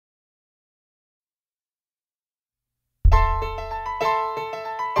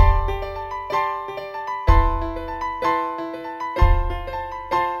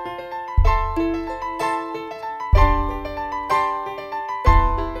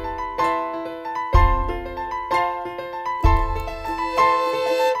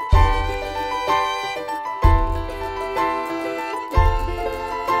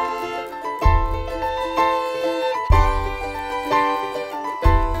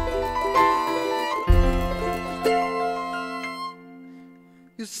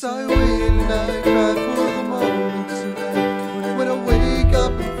Yes, I wait and I cry for the moment tonight when I wake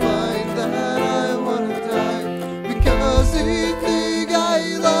up and find that I wanna die, because the thing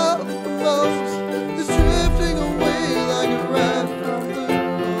I love the most is drifting away like a rat from the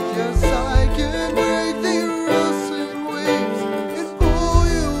coast. Yes, I can break the rustling waves and pull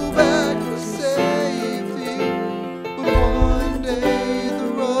you back for safety, but one day the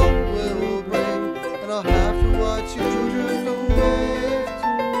rope will break and I'll have to watch you drift away.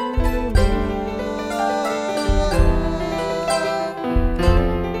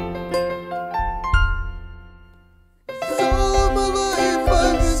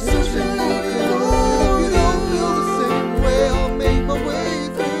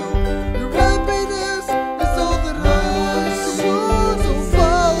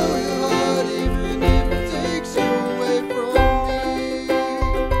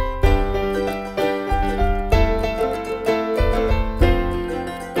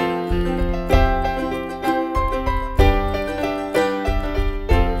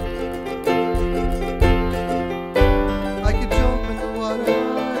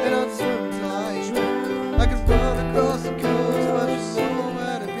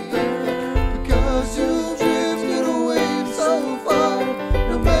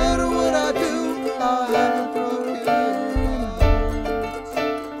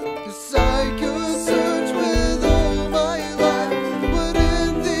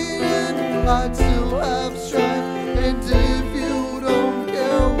 I'd still have strife, and if you don't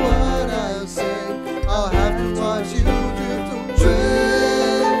care what I say, I'll have to watch you drift away.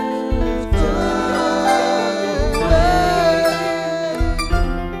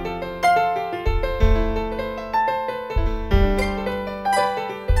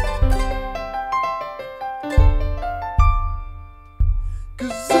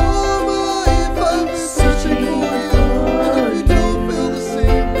 Cause